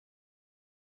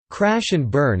Crash and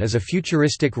Burn is a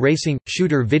futuristic racing,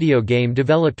 shooter video game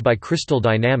developed by Crystal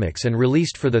Dynamics and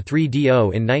released for the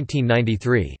 3DO in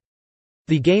 1993.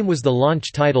 The game was the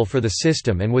launch title for the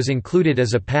system and was included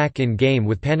as a pack in-game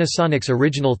with Panasonic's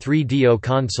original 3DO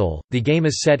console. The game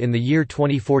is set in the year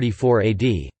 2044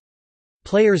 AD.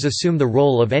 Players assume the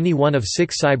role of any one of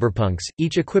 6 cyberpunks,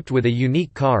 each equipped with a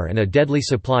unique car and a deadly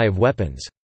supply of weapons.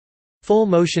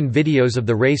 Full-motion videos of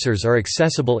the racers are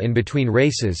accessible in between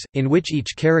races, in which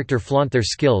each character flaunt their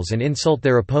skills and insult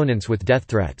their opponents with death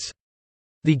threats.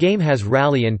 The game has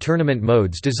rally and tournament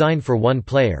modes designed for one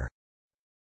player.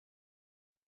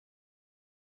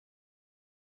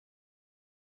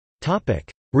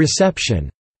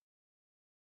 Reception.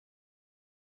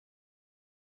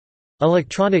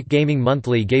 Electronic Gaming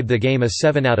Monthly gave the game a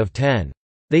 7 out of 10.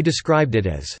 They described it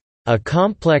as a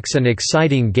complex and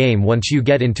exciting game once you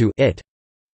get into it,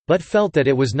 but felt that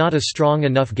it was not a strong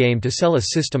enough game to sell a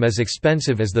system as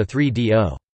expensive as the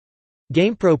 3DO.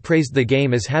 GamePro praised the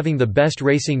game as having the best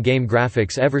racing game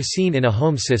graphics ever seen in a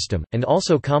home system, and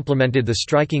also complimented the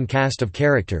striking cast of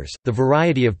characters, the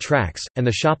variety of tracks, and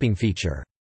the shopping feature.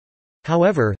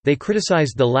 However, they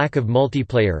criticized the lack of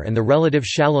multiplayer and the relative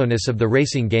shallowness of the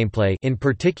racing gameplay, in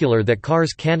particular that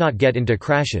cars cannot get into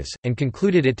crashes, and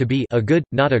concluded it to be a good,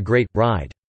 not a great,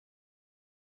 ride.